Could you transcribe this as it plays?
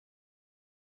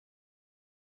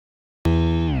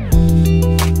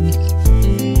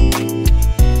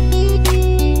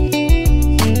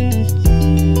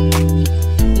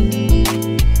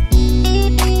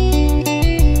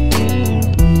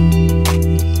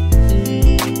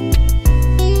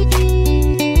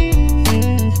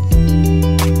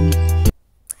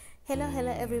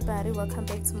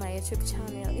my YouTube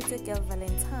channel. It's a girl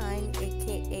Valentine,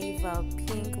 aka Val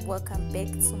Pink. Welcome back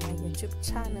to my YouTube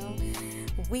channel.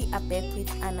 We are back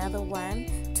with another one.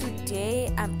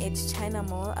 Today I'm at China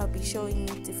Mall. I'll be showing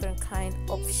you different kind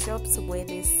of shops where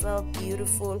they sell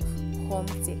beautiful home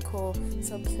decor.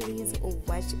 So please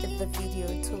watch the video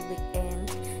till the end.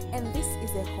 And this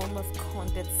is a home of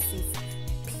condenses,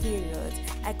 period.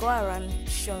 I go around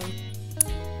showing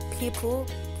people,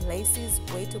 places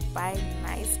where to buy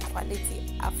nice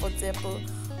quality, affordable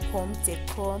home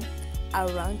decor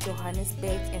around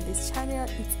Johannesburg. And this channel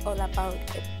is all about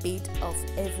a bit of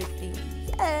everything.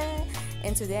 Yeah.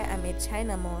 And today I'm at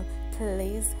China Mall.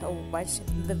 Please watch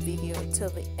the video till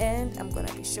the end. I'm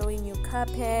gonna be showing you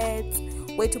carpets,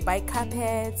 where to buy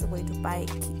carpets, where to buy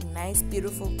nice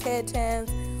beautiful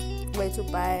curtains, where to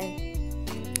buy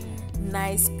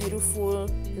nice beautiful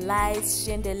lights,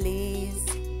 chandeliers.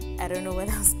 I don't know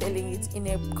whether I'm spelling it in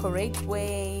a correct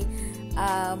way.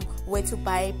 Where to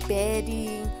buy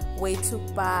bedding, where to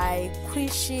buy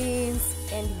cushions.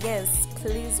 And yes,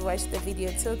 please watch the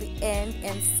video till the end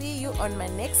and see you on my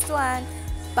next one.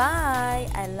 Bye.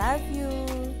 I love you.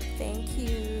 Thank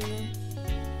you.